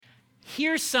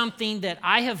here's something that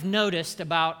I have noticed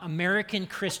about American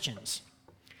Christians.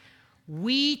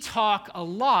 We talk a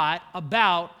lot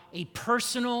about a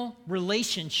personal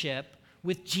relationship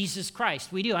with Jesus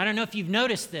Christ. We do. I don't know if you've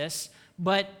noticed this,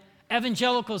 but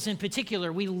evangelicals in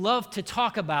particular, we love to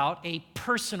talk about a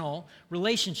personal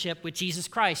relationship with Jesus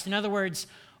Christ. In other words,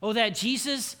 oh, that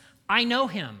Jesus, I know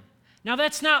him. Now,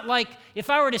 that's not like if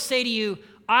I were to say to you,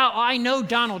 I know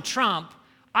Donald Trump,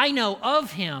 I know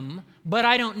of him, but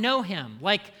I don't know him.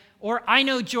 Or I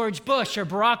know George Bush or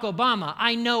Barack Obama.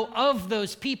 I know of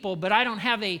those people, but I don't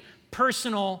have a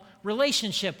personal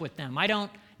relationship with them. I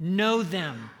don't know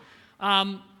them.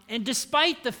 And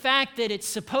despite the fact that it's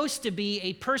supposed to be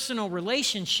a personal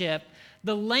relationship,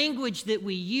 the language that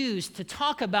we use to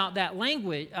talk about that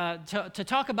to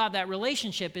talk about that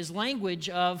relationship is language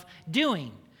of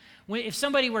doing. If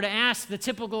somebody were to ask the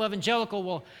typical evangelical,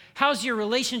 well, how's your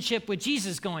relationship with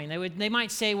Jesus going? They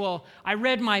might say, well, I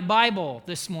read my Bible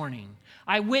this morning.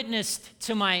 I witnessed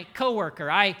to my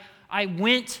coworker. I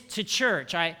went to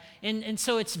church. And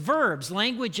so it's verbs,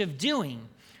 language of doing.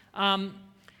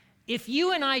 If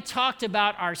you and I talked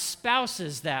about our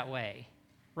spouses that way,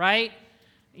 right?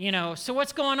 So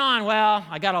what's going on? Well,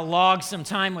 I got to log some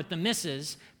time with the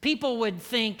missus. People would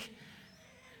think,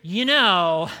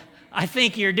 I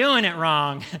think you're doing it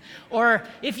wrong. Or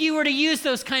if you were to use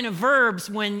those kind of verbs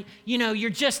when, you're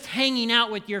just hanging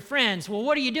out with your friends, well,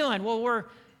 what are you doing? Well,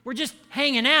 we're just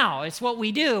hanging out. It's what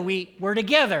we do. We're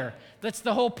together. That's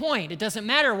the whole point. It doesn't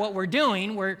matter what we're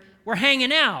doing. We're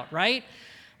hanging out, right?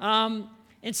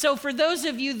 And so for those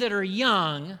of you that are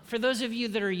young,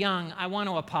 I want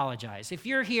to apologize. If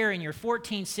you're here and you're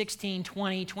 14, 16,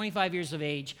 20, 25 years of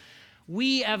age,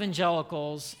 we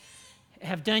evangelicals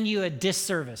have done you a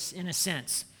disservice in a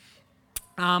sense.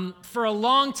 For a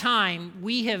long time,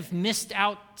 we have missed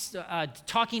out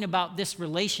talking about this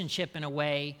relationship in a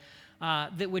way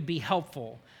that would be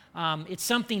helpful. It's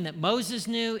something that Moses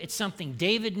knew. It's something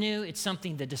David knew. It's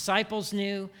something the disciples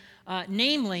knew.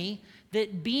 Namely,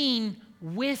 that being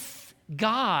with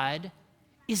God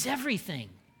is everything.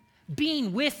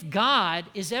 Being with God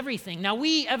is everything. Now,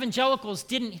 we evangelicals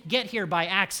didn't get here by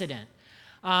accident.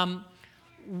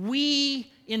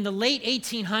 We, in the late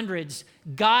 1800s,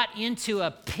 got into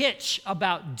a pitch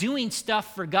about doing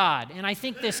stuff for God. And I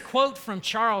think this quote from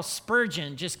Charles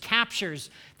Spurgeon just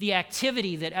captures the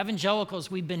activity that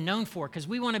evangelicals we've been known for, because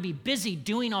we want to be busy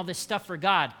doing all this stuff for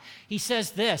God. He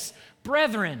says this,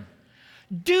 "Brethren,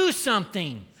 do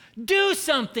something. Do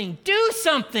something. Do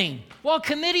something. While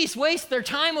committees waste their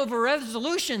time over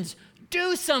resolutions,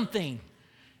 do something."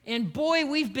 And boy,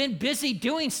 we've been busy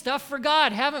doing stuff for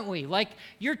God, haven't we? Like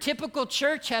your typical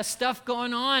church has stuff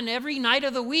going on every night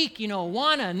of the week,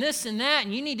 Awana and this and that,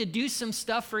 and you need to do some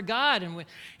stuff for God,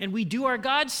 and we do our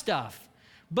God stuff.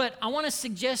 But I want to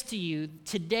suggest to you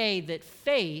today that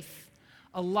faith,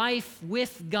 a life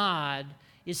with God,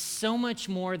 is so much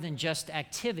more than just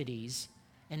activities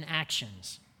and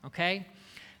actions, okay?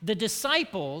 The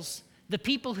disciples, the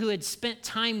people who had spent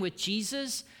time with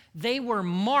Jesus, they were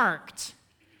marked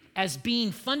as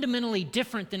being fundamentally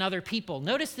different than other people.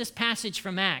 Notice this passage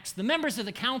from Acts. The members of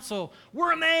the council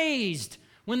were amazed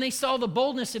when they saw the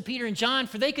boldness of Peter and John,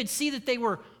 for they could see that they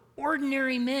were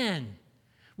ordinary men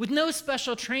with no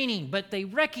special training, but they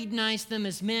recognized them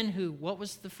as men who, what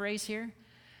was the phrase here?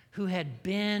 Who had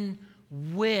been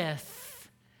with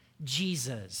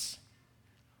Jesus.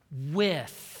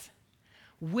 With.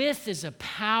 With is a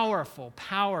powerful,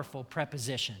 powerful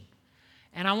preposition.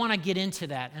 And I want to get into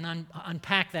that and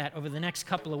unpack that over the next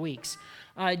couple of weeks.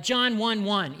 John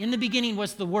 1:1, in the beginning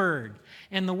was the Word,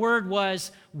 and the Word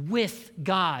was with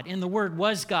God, and the Word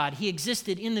was God. He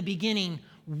existed in the beginning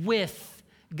with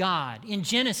God. In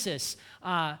Genesis,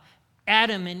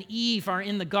 Adam and Eve are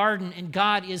in the garden, and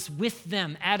God is with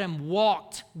them. Adam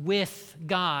walked with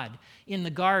God in the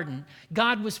garden.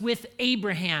 God was with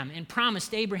Abraham and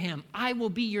promised Abraham, I will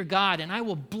be your God, and I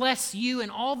will bless you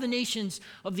and all the nations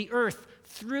of the earth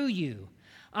through you.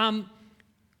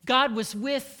 God was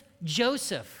with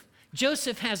Joseph.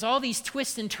 Joseph has all these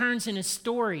twists and turns in his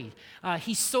story.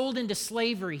 He's sold into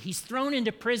slavery. He's thrown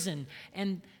into prison.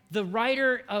 And the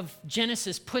writer of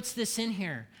Genesis puts this in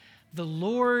here. The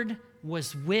Lord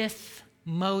was with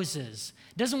Moses.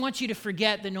 Doesn't want you to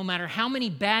forget that no matter how many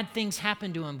bad things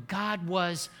happened to him, God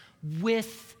was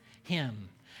with him.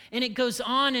 And it goes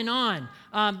on and on.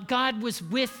 God was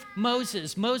with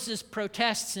Moses. Moses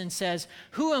protests and says,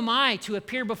 who am I to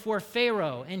appear before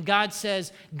Pharaoh? And God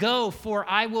says, go, for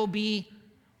I will be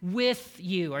with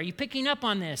you. Are you picking up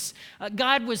on this?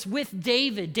 God was with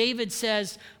David. David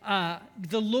says,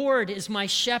 the Lord is my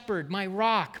shepherd, my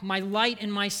rock, my light,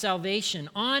 and my salvation.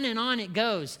 On and on it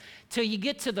goes till you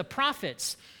get to the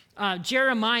prophets.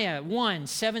 Jeremiah 1,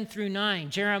 7 through 9.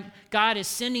 God is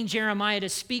sending Jeremiah to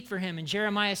speak for him. And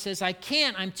Jeremiah says, I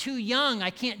can't. I'm too young.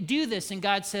 I can't do this. And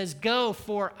God says, go,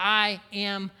 for I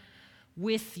am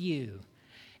with you.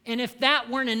 And if that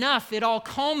weren't enough, it all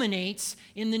culminates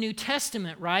in the New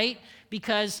Testament, right?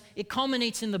 Because it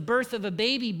culminates in the birth of a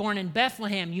baby born in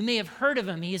Bethlehem. You may have heard of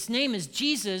him. His name is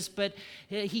Jesus, but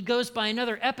he goes by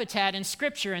another epithet in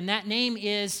Scripture, and that name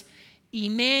is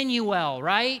Emmanuel,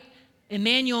 right?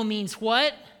 Emmanuel means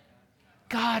what?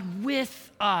 God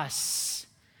with us.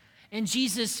 And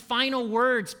Jesus' final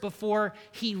words before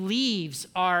he leaves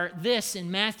are this in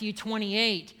Matthew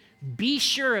 28. Be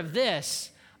sure of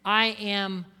this, I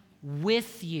am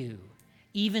with you,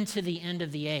 even to the end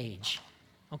of the age.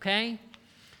 Okay?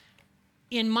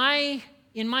 In my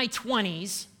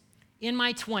 20s,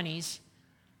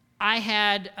 I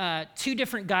had two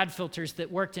different God filters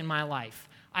that worked in my life.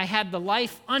 I had the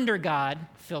life under God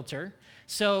filter.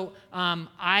 So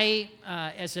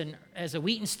as a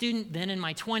Wheaton student, then in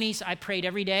my 20s, I prayed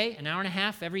every day, an hour and a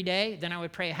half every day. Then I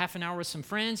would pray a half an hour with some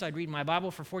friends. I'd read my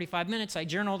Bible for 45 minutes. I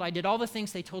journaled. I did all the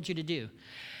things they told you to do.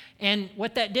 And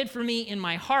what that did for me in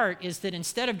my heart is that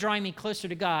instead of drawing me closer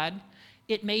to God,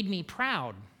 it made me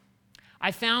proud.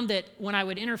 I found that when I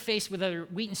would interface with other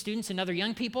Wheaton students and other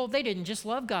young people, they didn't just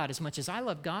love God as much as I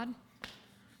love God.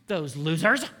 Those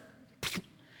losers.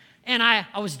 And I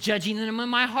was judging them in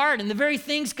my heart and the very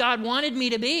things God wanted me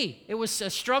to be. It was a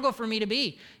struggle for me to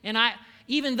be. And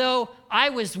even though I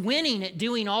was winning at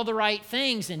doing all the right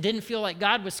things and didn't feel like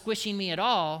God was squishing me at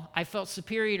all, I felt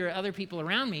superior to other people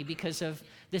around me because of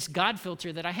this God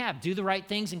filter that I have. Do the right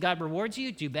things and God rewards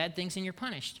you. Do bad things and you're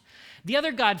punished. The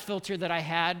other God filter that I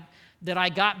had that I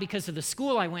got because of the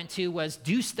school I went to was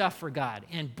do stuff for God.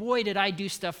 And boy, did I do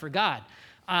stuff for God.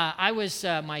 I was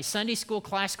my Sunday school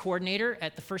class coordinator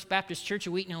at the First Baptist Church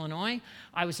of Wheaton, Illinois.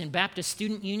 I was in Baptist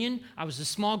Student Union. I was a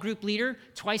small group leader.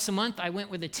 Twice a month, I went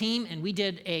with a team, and we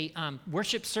did a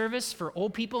worship service for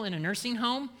old people in a nursing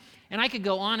home. And I could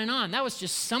go on and on. That was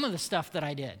just some of the stuff that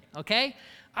I did, okay?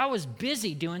 I was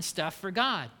busy doing stuff for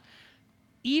God.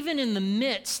 Even in the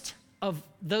midst of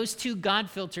those two God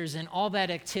filters and all that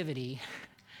activity,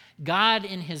 God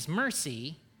in his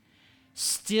mercy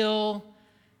still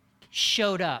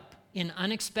showed up in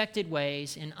unexpected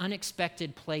ways, in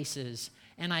unexpected places,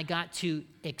 and I got to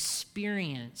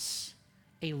experience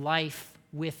a life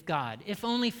with God, if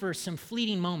only for some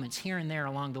fleeting moments here and there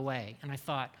along the way. And I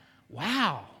thought,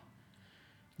 wow,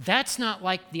 that's not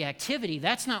like the activity,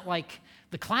 that's not like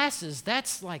the classes,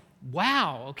 that's like,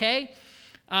 wow, okay?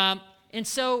 And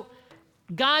so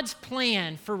God's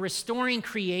plan for restoring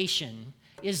creation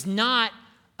is not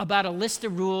about a list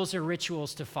of rules or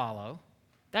rituals to follow.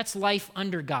 That's life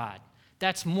under God.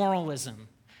 That's moralism.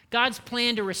 God's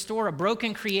plan to restore a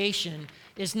broken creation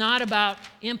is not about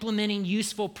implementing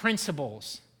useful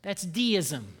principles. That's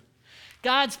deism.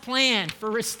 God's plan for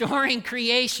restoring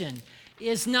creation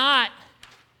is not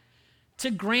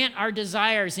to grant our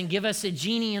desires and give us a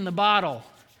genie in the bottle.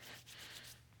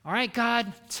 All right,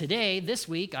 God, today, this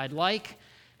week, I'd like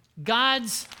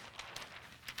God's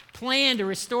plan to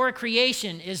restore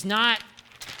creation is not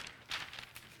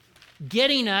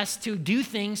getting us to do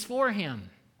things for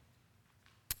him.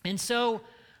 And so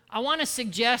I want to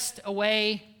suggest a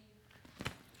way.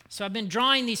 So I've been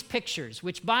drawing these pictures,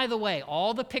 which, by the way,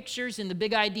 all the pictures and the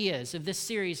big ideas of this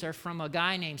series are from a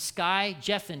guy named Skye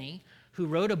Jethany, who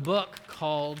wrote a book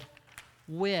called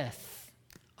With.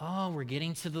 Oh, we're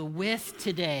getting to the with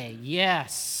today.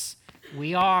 Yes,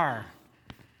 we are.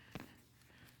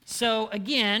 So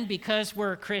again, because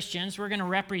we're Christians, we're going to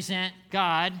represent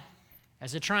God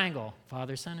as a triangle,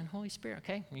 Father, Son, and Holy Spirit,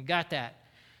 okay? You got that.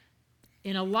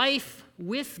 In a life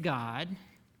with God,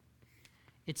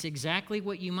 it's exactly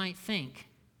what you might think.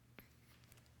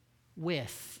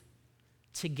 With,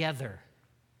 together,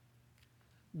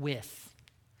 with.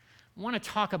 I want to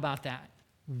talk about that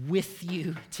with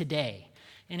you today.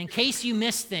 And in case you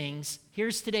missed things,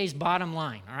 here's today's bottom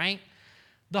line, all right?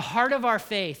 The heart of our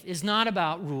faith is not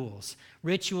about rules,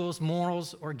 rituals,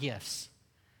 morals, or gifts.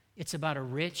 It's about a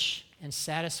rich and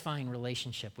satisfying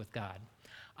relationship with God.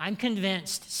 I'm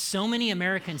convinced so many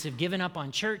Americans have given up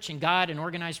on church and God and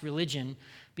organized religion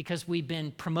because we've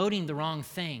been promoting the wrong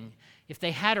thing. If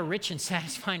they had a rich and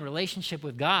satisfying relationship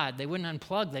with God, they wouldn't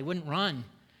unplug, they wouldn't run,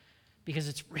 because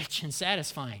it's rich and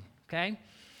satisfying, okay?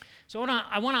 So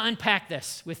I want to unpack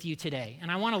this with you today,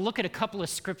 and I want to look at a couple of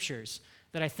scriptures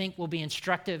that I think will be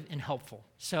instructive and helpful.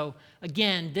 So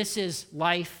again, this is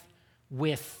life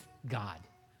with God,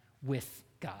 with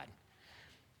God.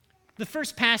 The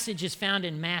first passage is found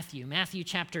in Matthew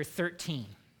chapter 13.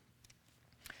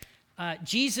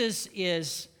 Jesus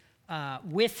is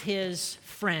with his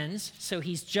friends, so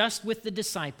he's just with the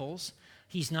disciples.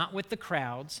 He's not with the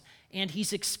crowds, and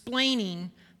he's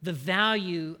explaining the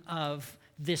value of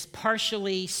this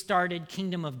partially started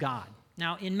kingdom of God.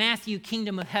 Now, in Matthew,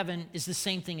 kingdom of heaven is the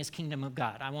same thing as kingdom of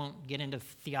God. I won't get into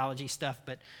theology stuff,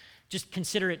 but just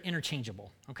consider it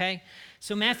interchangeable, okay?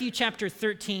 So Matthew chapter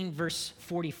 13, verse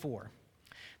 44.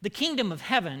 The kingdom of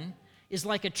heaven is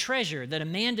like a treasure that a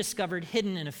man discovered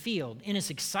hidden in a field. In his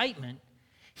excitement,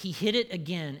 he hid it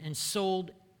again and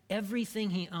sold everything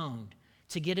he owned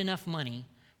to get enough money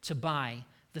to buy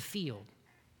the field.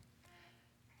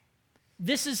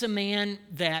 This is a man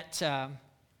that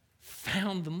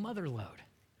found the mother lode,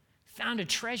 found a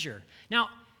treasure. Now,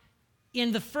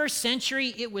 in the first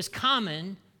century, it was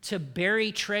common to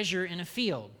bury treasure in a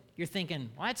field. You're thinking,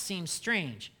 well, that seems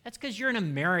strange. That's because you're an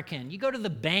American. You go to the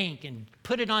bank and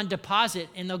put it on deposit,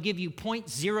 and they'll give you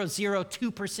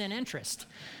 0.002% interest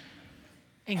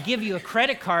and give you a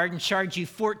credit card and charge you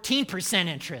 14%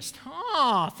 interest.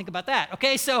 Oh, think about that.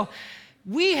 Okay, so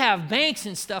we have banks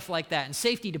and stuff like that and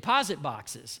safety deposit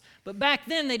boxes. But back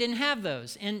then, they didn't have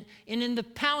those. And in the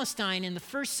Palestine, in the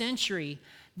first century,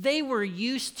 they were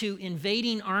used to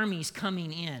invading armies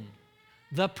coming in.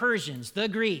 The Persians, the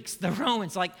Greeks, the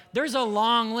Romans, like there's a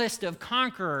long list of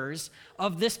conquerors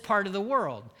of this part of the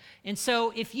world. And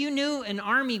so if you knew an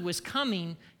army was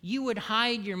coming, you would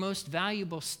hide your most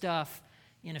valuable stuff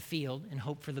in a field and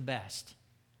hope for the best.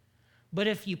 But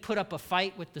if you put up a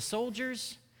fight with the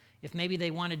soldiers, if maybe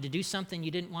they wanted to do something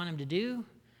you didn't want them to do,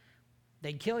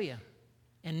 they'd kill you.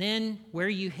 And then where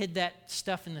you hid that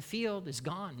stuff in the field is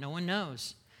gone. No one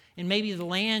knows. And maybe the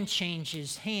land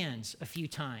changes hands a few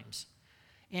times.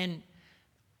 And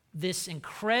this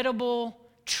incredible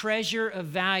treasure of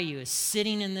value is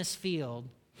sitting in this field,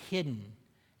 hidden,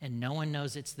 and no one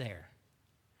knows it's there.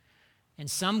 And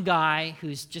some guy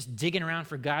who's just digging around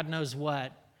for God knows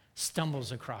what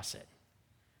stumbles across it.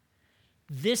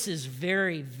 This is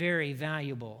very, very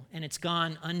valuable, and it's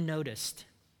gone unnoticed.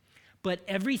 But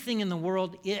everything in the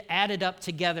world, it added up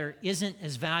together, isn't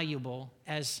as valuable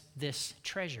as this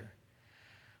treasure.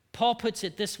 Paul puts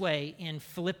it this way in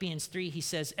Philippians 3. He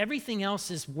says, everything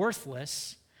else is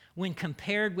worthless when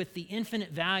compared with the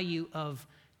infinite value of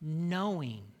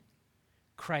knowing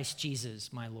Christ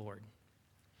Jesus, my Lord.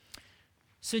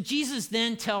 So Jesus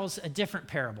then tells a different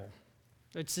parable.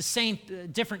 It's the same,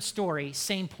 different story,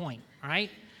 same point, all right?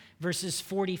 Verses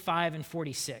 45 and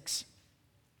 46.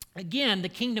 Again, the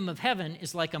kingdom of heaven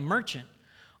is like a merchant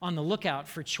on the lookout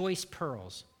for choice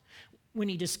pearls. When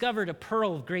he discovered a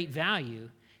pearl of great value,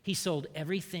 he sold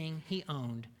everything he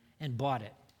owned and bought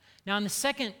it. Now, in the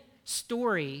second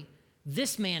story,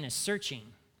 this man is searching.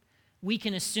 We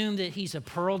can assume that he's a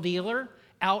pearl dealer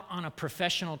out on a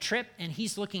professional trip, and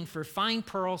he's looking for fine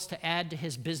pearls to add to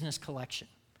his business collection.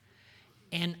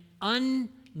 And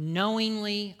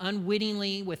unknowingly,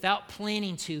 unwittingly, without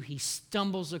planning to, he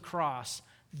stumbles across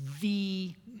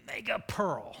the mega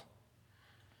pearl.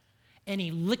 And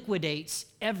he liquidates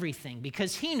everything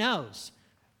because he knows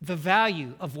the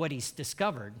value of what he's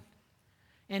discovered.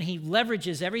 And he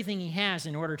leverages everything he has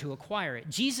in order to acquire it.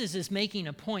 Jesus is making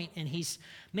a point, and he's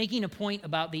making a point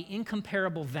about the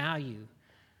incomparable value,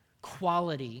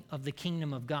 quality of the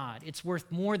kingdom of God. It's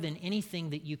worth more than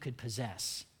anything that you could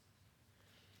possess.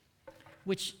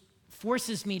 Which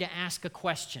forces me to ask a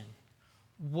question.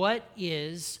 What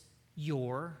is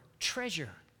your treasure?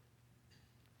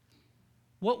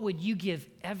 What would you give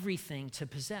everything to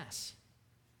possess?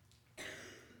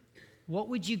 What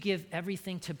would you give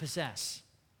everything to possess?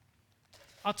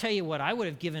 I'll tell you what, I would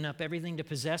have given up everything to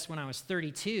possess when I was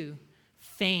 32.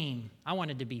 Fame. I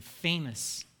wanted to be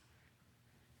famous.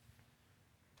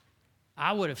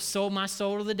 I would have sold my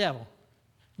soul to the devil.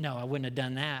 No, I wouldn't have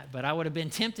done that, but I would have been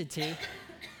tempted to.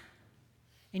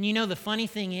 And you know, the funny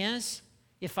thing is,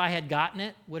 if I had gotten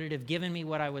it, would it have given me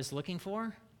what I was looking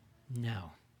for?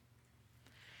 No.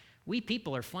 We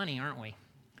people are funny, aren't we?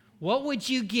 What would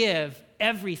you give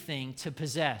everything to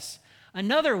possess?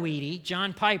 Another weedy,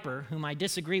 John Piper, whom I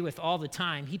disagree with all the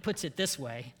time, he puts it this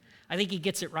way. I think he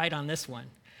gets it right on this one.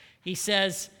 He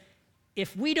says,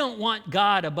 if we don't want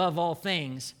God above all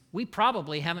things, we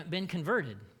probably haven't been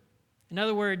converted. In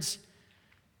other words,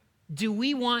 do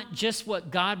we want just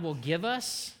what God will give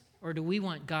us, or do we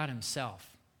want God himself?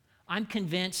 I'm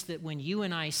convinced that when you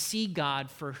and I see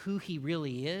God for who he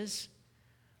really is,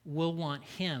 we'll want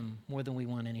him more than we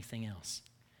want anything else.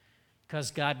 because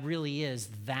God really is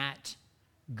that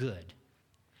good.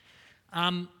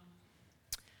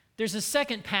 There's a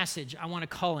second passage I want to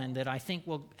call in that I think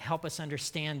will help us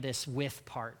understand this with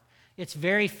part. It's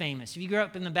very famous. If you grew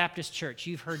up in the Baptist church,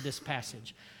 you've heard this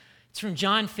passage. It's from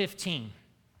John 15.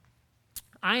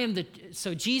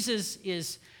 So Jesus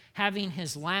is having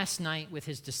his last night with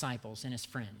his disciples and his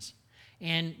friends.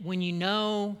 And when you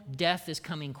know death is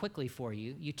coming quickly for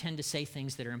you, you tend to say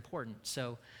things that are important.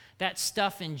 So that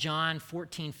stuff in John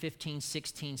 14, 15,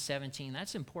 16, 17,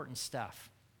 that's important stuff,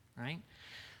 right?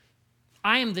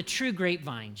 I am the true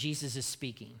grapevine, Jesus is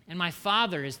speaking, and my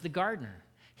Father is the gardener.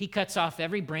 He cuts off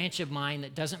every branch of mine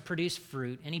that doesn't produce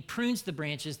fruit, and he prunes the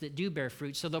branches that do bear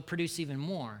fruit so they'll produce even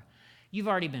more. You've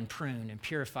already been pruned and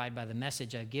purified by the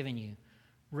message I've given you.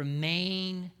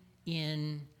 Remain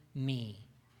in me,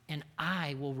 and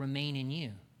I will remain in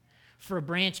you. For a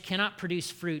branch cannot produce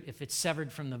fruit if it's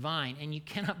severed from the vine, and you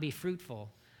cannot be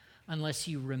fruitful unless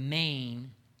you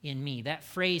remain in me. That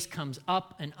phrase comes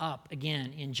up and up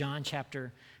again in John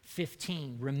chapter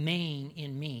 15, remain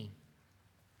in me.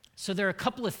 So there are a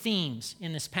couple of themes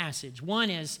in this passage.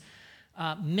 One is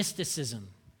mysticism,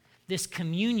 this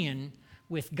communion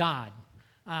with God.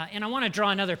 And I want to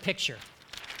draw another picture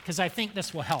because I think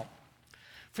this will help.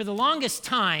 For the longest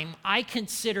time, I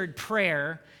considered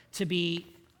prayer to be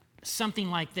something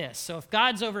like this. So if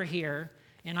God's over here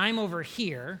and I'm over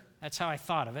here, that's how I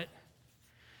thought of it.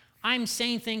 I'm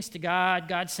saying things to God,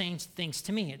 God's saying things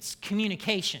to me. It's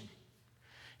communication.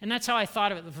 And that's how I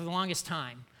thought of it for the longest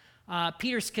time.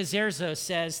 Peter Scazzerzo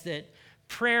says that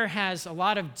prayer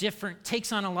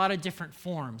takes on a lot of different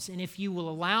forms. And if you will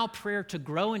allow prayer to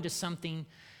grow into something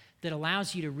that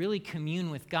allows you to really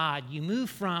commune with God, you move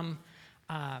from,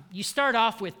 you start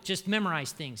off with just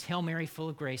memorize things. Hail Mary, full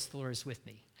of grace, the Lord is with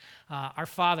thee. Our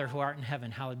Father who art in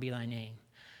heaven, hallowed be thy name.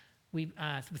 We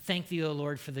thank thee, O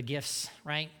Lord, for the gifts,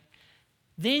 right?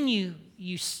 Then you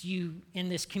in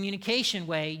this communication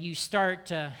way, you start,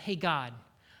 hey, God,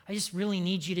 I just really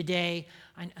need you today.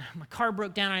 My car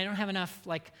broke down. I don't have enough,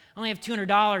 I only have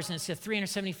 $200 and it's a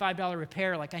 $375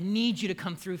 repair. I need you to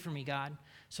come through for me, God.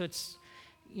 So it's,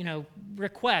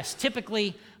 requests.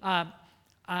 Typically,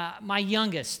 my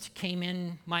youngest came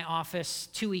in my office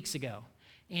 2 weeks ago,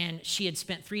 and she had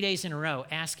spent 3 days in a row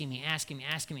asking me.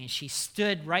 And she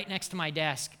stood right next to my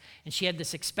desk, and she had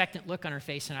this expectant look on her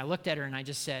face, and I looked at her and I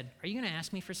just said, are you going to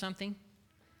ask me for something?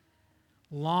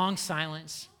 Long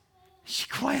silence. She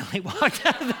quietly walked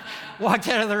out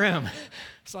of the room.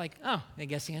 It's like, oh, I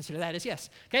guess the answer to that is yes.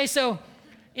 Okay, so,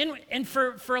 and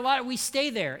for a lot we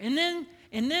stay there. And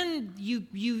then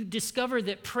you discover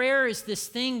that prayer is this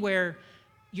thing where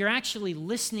you're actually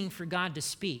listening for God to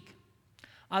speak.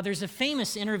 There's a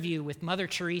famous interview with Mother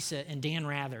Teresa and Dan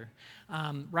Rather,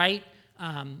 right?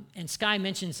 And Skye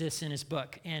mentions this in his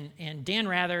book. And Dan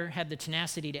Rather had the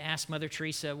tenacity to ask Mother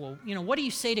Teresa, well, what do you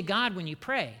say to God when you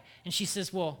pray? And she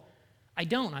says, well, I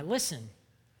don't, I listen.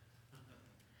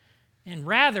 And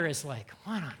Rather is like,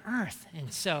 what on earth?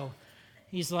 And so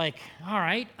he's like, all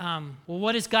right, well,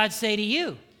 what does God say to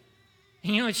you?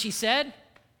 And you know what she said?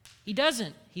 He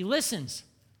doesn't, he listens.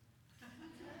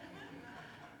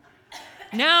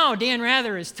 Now Dan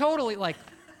Rather is totally like,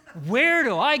 where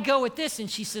do I go with this? And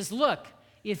she says, look,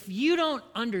 if you don't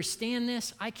understand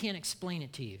this, I can't explain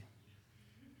it to you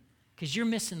because you're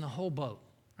missing the whole boat,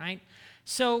 right?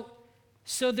 So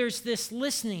there's this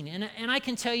listening, and I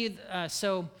can tell you,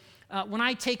 when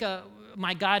I take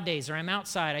my God days or I'm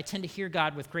outside, I tend to hear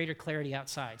God with greater clarity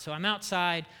outside. So I'm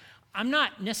outside. I'm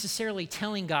not necessarily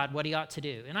telling God what he ought to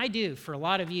do. And I do for a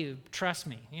lot of you, trust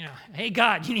me. Hey,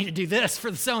 God, you need to do this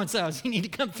for the so-and-sos. You need to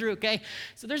come through, okay?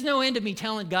 So there's no end to me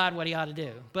telling God what he ought to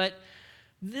do. But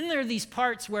then there are these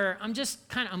parts where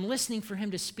I'm listening for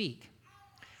him to speak.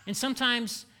 And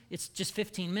sometimes it's just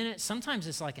 15 minutes. Sometimes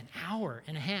it's like an hour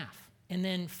and a half. And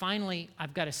then finally,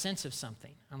 I've got a sense of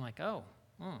something. I'm like, oh,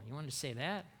 you wanted to say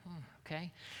that? Oh,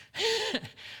 okay.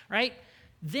 Right?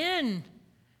 Then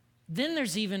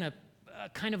there's even a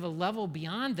kind of a level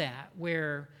beyond that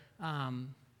where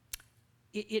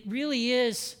it really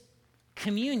is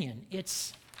communion.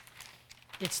 It's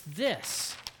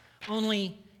this.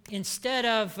 Only instead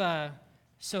of,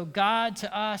 so God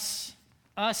to us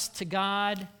to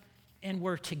God, and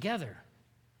we're together.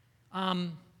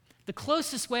 The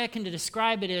closest way I can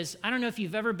describe it is, I don't know if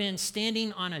you've ever been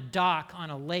standing on a dock on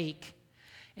a lake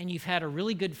and you've had a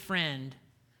really good friend.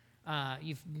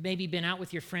 You've maybe been out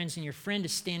with your friends and your friend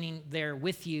is standing there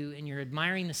with you and you're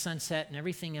admiring the sunset and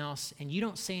everything else, and you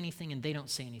don't say anything and they don't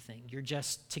say anything. You're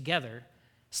just together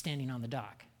standing on the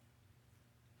dock,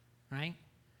 right?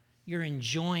 You're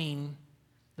enjoying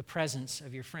the presence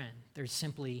of your friend. They're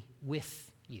simply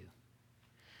with you.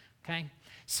 okay?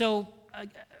 So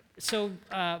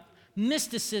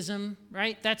mysticism,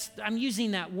 right? I'm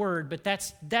using that word, but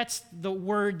that's the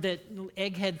word that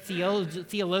egghead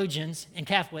theologians and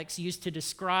Catholics use to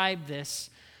describe this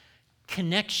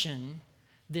connection,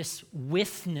 this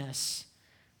withness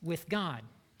with God.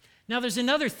 Now, there's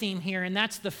another theme here, and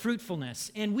that's the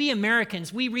fruitfulness. And we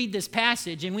Americans, we read this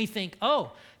passage and we think,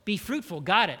 oh, be fruitful,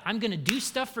 got it. I'm going to do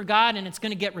stuff for God and it's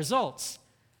going to get results.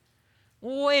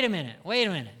 Wait a minute.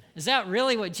 Is that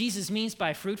really what Jesus means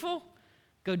by fruitful?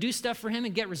 Go do stuff for him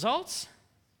and get results?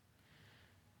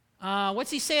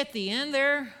 What's he say at the end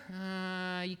there?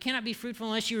 You cannot be fruitful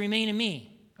unless you remain in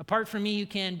me. Apart from me, you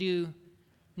can do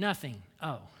nothing.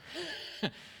 Oh.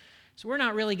 So we're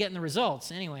not really getting the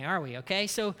results anyway, are we? Okay,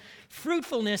 so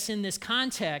fruitfulness in this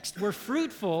context, we're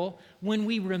fruitful when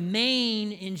we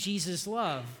remain in Jesus'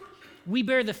 love. We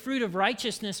bear the fruit of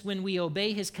righteousness when we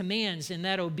obey his commands, and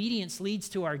that obedience leads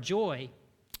to our joy.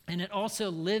 And it also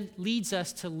leads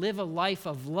us to live a life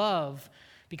of love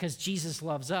because Jesus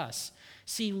loves us.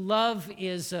 See, love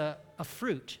is a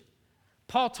fruit.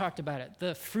 Paul talked about it.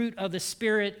 The fruit of the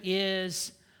Spirit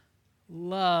is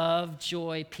love,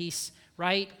 joy, peace,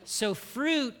 right? So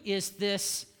fruit is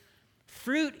the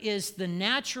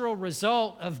natural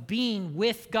result of being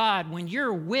with God. When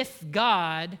you're with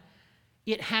God,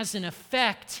 it has an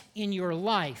effect in your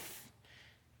life.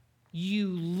 You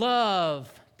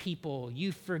love people,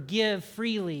 you forgive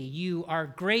freely, you are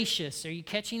gracious. Are you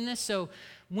catching this? So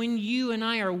when you and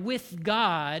I are with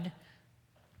God,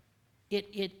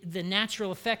 the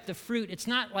natural effect, the fruit, it's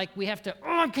not like we have to,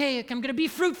 okay, I'm going to be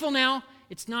fruitful now.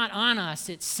 It's not on us.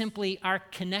 It's simply our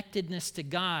connectedness to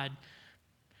God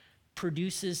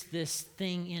produces this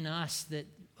thing in us that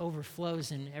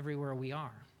overflows in everywhere we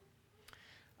are.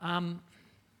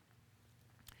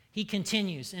 He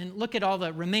continues, and look at all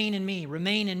the remain in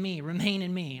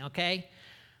me, okay?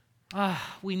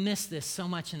 We miss this so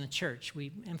much in the church.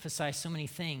 We emphasize so many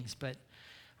things, but,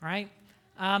 all right?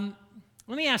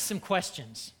 Let me ask some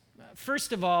questions.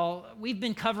 First of all, we've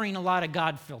been covering a lot of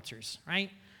God filters, right?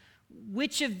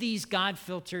 Which of these God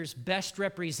filters best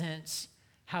represents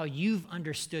how you've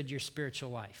understood your spiritual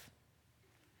life?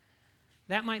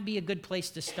 That might be a good place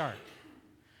to start.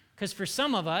 Because for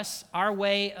some of us, our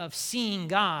way of seeing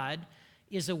God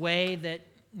is a way that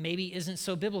maybe isn't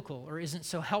so biblical or isn't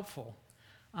so helpful.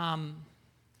 And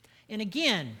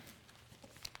again,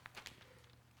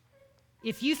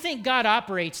 if you think God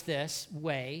operates this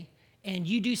way and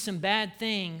you do some bad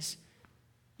things,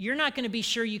 you're not going to be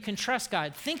sure you can trust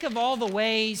God. Think of all the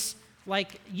ways,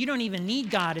 like you don't even need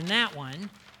God in that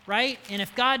one, right? And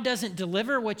if God doesn't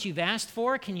deliver what you've asked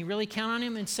for, can you really count on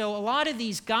him? And so a lot of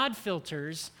these God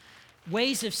filters,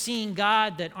 ways of seeing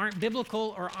God that aren't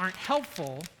biblical or aren't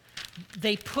helpful,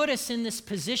 they put us in this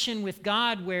position with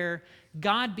God where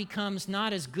God becomes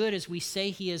not as good as we say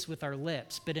he is with our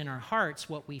lips, but in our hearts,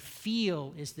 what we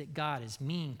feel is that God is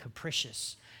mean,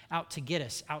 capricious, out to get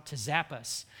us, out to zap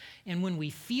us. And when we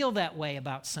feel that way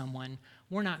about someone,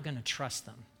 we're not going to trust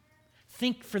them.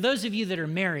 Think, for those of you that are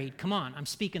married, come on, I'm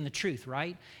speaking the truth,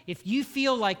 right? If you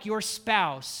feel like your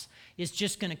spouse is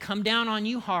just going to come down on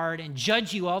you hard and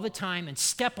judge you all the time and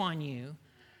step on you,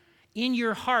 in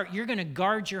your heart, you're going to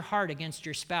guard your heart against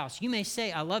your spouse. You may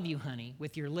say, I love you, honey,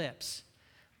 with your lips,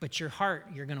 but your heart,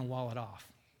 you're going to wall it off.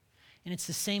 And it's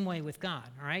the same way with God,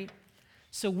 all right?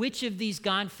 So which of these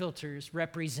God filters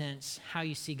represents how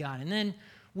you see God? And then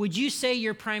would you say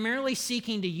you're primarily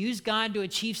seeking to use God to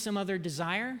achieve some other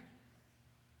desire?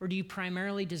 Or do you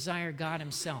primarily desire God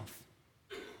himself?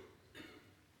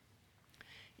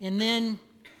 And then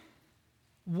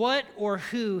what or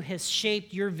who has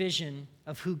shaped your vision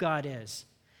of who God is?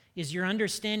 Is your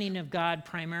understanding of God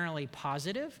primarily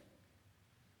positive,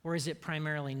 or is it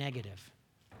primarily negative?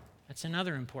 That's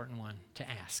another important one to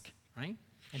ask, right?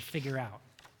 And figure out.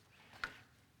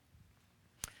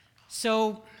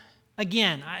 So,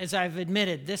 again, as I've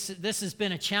admitted, this has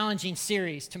been a challenging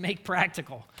series to make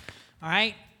practical, all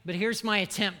right? But here's my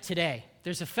attempt today.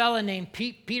 There's a fella named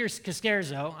Peter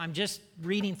Scarsero. I'm just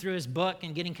reading through his book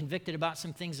and getting convicted about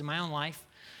some things in my own life.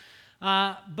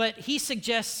 But he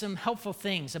suggests some helpful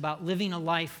things about living a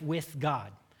life with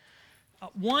God.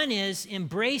 One is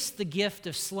embrace the gift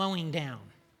of slowing down,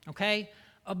 okay?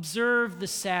 Observe the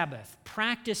Sabbath.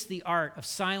 Practice the art of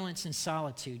silence and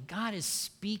solitude. God is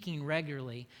speaking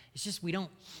regularly. It's just we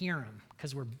don't hear him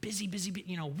because we're busy,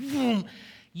 boom.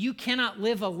 You cannot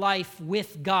live a life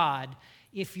with God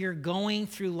if you're going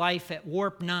through life at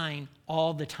warp 9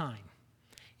 all the time.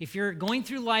 If you're going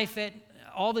through life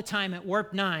all the time at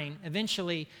warp 9,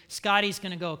 eventually Scotty's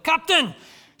going to go, Captain,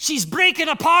 she's breaking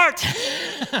apart.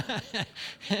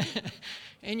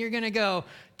 And you're going to go,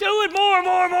 do it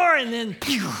more, and then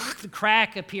the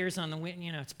crack appears on the wind.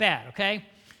 It's bad, okay?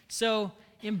 So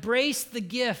embrace the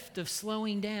gift of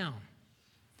slowing down.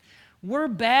 We're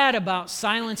bad about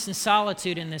silence and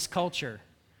solitude in this culture.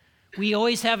 We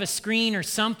always have a screen or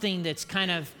something that's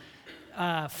kind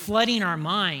of flooding our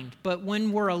mind. But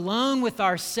when we're alone with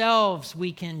ourselves,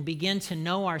 we can begin to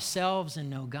know ourselves and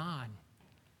know God,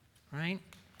 right?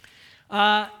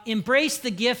 Embrace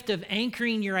the gift of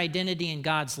anchoring your identity in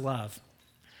God's love.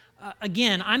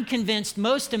 Again, I'm convinced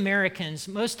most Americans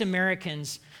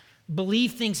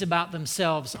believe things about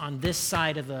themselves on this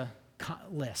side of the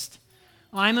list.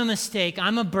 I'm a mistake.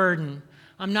 I'm a burden.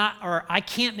 I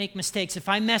can't make mistakes. If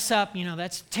I mess up,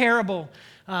 that's terrible.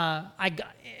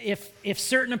 If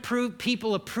certain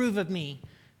people approve of me,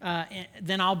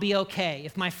 then I'll be okay.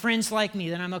 If my friends like me,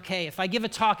 then I'm okay. If I give a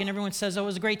talk and everyone says, oh, it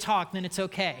was a great talk, then it's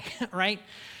okay, right?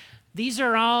 That's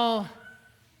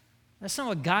not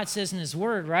what God says in his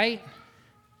word, right?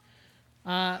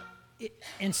 And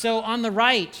so on the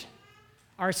right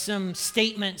are some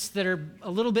statements that are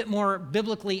a little bit more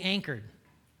biblically anchored.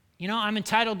 I'm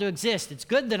entitled to exist. It's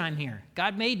good that I'm here.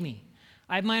 God made me.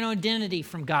 I have my own identity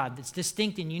from God that's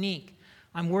distinct and unique.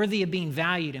 I'm worthy of being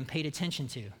valued and paid attention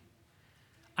to.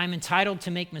 I'm entitled to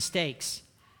make mistakes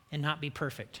and not be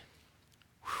perfect.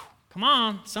 Whew. Come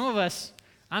on, some of us,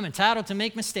 I'm entitled to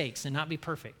make mistakes and not be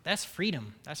perfect. That's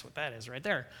freedom. That's what that is right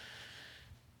there.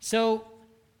 So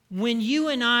when you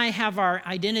and I have our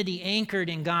identity anchored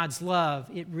in God's love,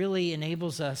 it really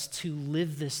enables us to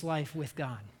live this life with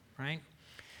God, right?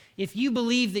 If you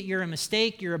believe that you're a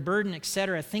mistake, you're a burden,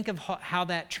 etc., think of how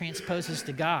that transposes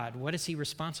to God. What is he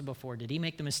responsible for? Did he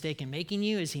make the mistake in making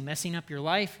you? Is he messing up your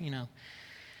life?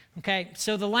 Okay,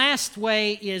 so the last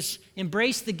way is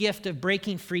embrace the gift of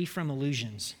breaking free from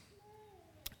illusions.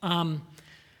 What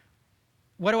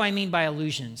do I mean by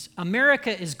illusions?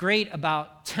 America is great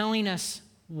about telling us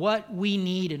what we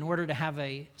need in order to have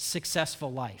a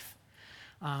successful life.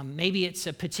 Maybe it's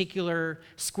a particular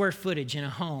square footage in a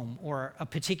home or a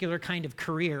particular kind of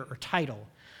career or title.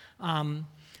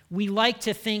 We like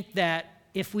to think that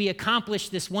if we accomplish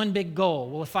this one big goal,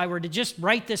 well, if I were to just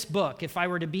write this book, if I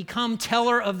were to become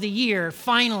teller of the year,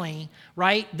 finally,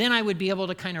 right, then I would be able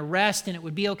to kind of rest and it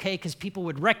would be okay because people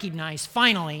would recognize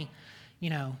finally,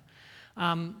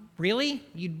 really?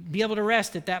 You'd be able to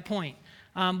rest at that point.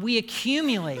 We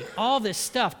accumulate all this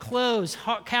stuff, clothes,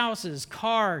 houses,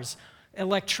 cars,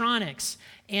 electronics.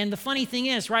 And the funny thing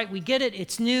is, right, we get it,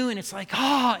 it's new, and it's like,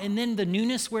 and then the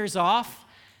newness wears off,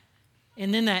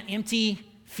 and then that empty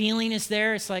feeling is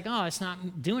there. It's like, it's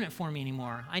not doing it for me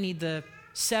anymore. I need the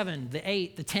 7, the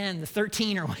 8, the 10, the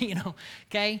 13, or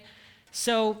okay?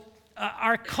 So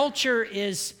our culture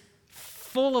is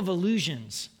full of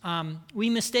illusions. We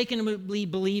mistakenly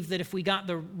believe that if we got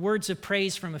the words of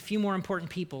praise from a few more important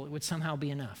people, it would somehow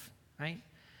be enough, right?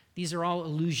 These are all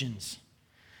illusions.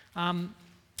 One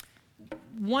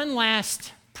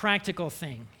last practical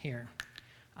thing here.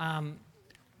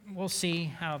 We'll see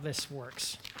how this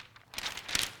works.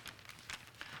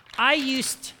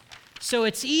 So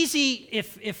it's easy,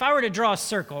 if I were to draw a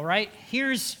circle, right?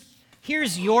 Here's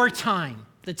your time,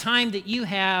 the time that you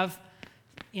have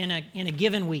in a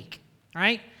given week,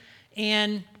 right?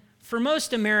 And for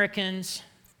most Americans,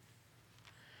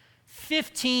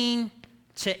 15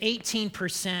 to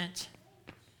 18%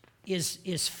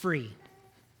 is free.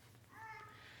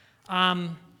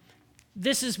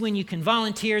 This is when you can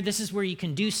volunteer. This is where you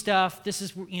can do stuff. This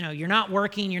is, you're not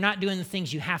working. You're not doing the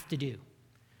things you have to do.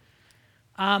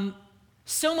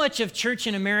 So much of church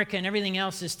in America and everything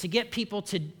else is to get people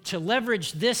to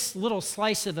leverage this little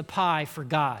slice of the pie for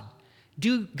God.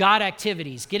 Do God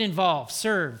activities, get involved,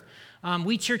 serve.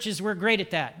 We churches, we're great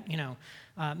at that,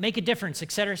 make a difference,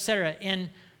 et cetera, et cetera. And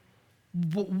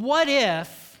what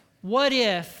if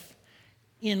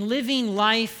in living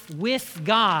life with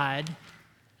God,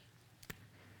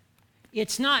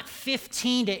 it's not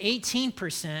 15 to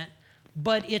 18%,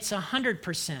 but it's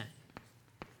 100%?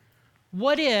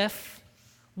 What if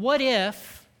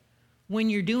when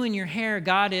you're doing your hair,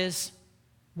 God is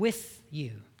with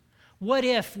you? What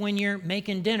if when you're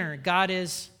making dinner, God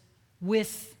is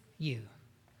with you?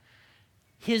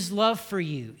 His love for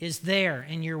you is there,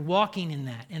 and you're walking in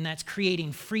that, and that's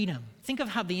creating freedom. Think of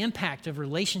how the impact of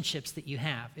relationships that you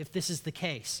have, if this is the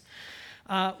case.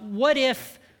 What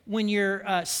if when you're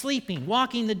sleeping,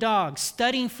 walking the dog,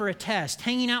 studying for a test,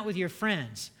 hanging out with your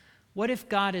friends, what if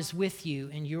God is with you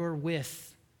and you're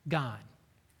with God?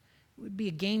 It would be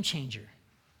a game changer.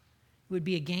 It would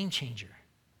be a game changer.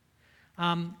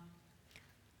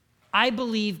 I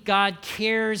believe God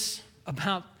cares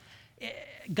about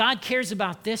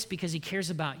this because he cares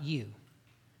about you.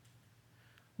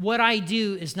 what I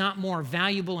do is not more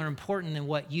valuable or important than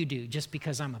what you do just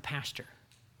because I'm a pastor,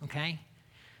 okay?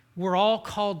 We're all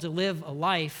called to live a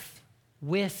life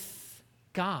with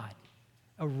God,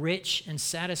 a rich and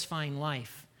satisfying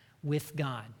life with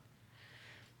God.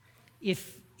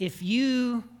 If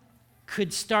you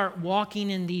could start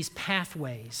walking in these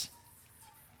pathways,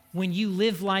 when you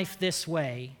live life this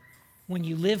way, when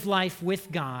you live life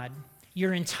with God,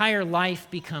 your entire life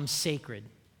becomes sacred.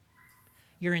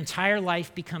 Your entire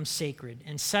life becomes sacred,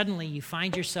 and suddenly you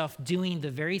find yourself doing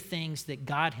the very things that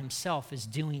God himself is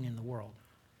doing in the world,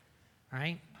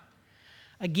 right?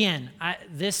 Again,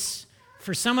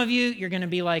 for some of you, you're going to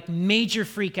be like major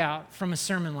freak out from a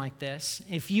sermon like this.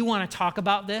 If you want to talk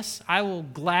about this, I will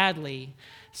gladly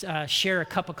share a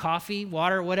cup of coffee,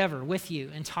 water, whatever with you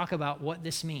and talk about what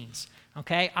this means,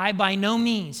 okay? I by no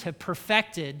means have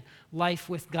perfected life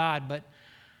with God, but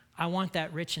I want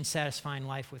that rich and satisfying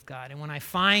life with God. And when I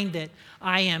find that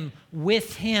I am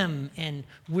with him and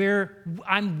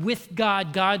I'm with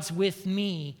God, God's with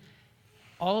me,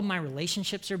 all of my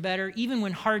relationships are better. Even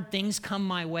when hard things come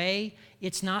my way,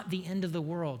 it's not the end of the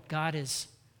world. God is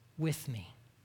with me.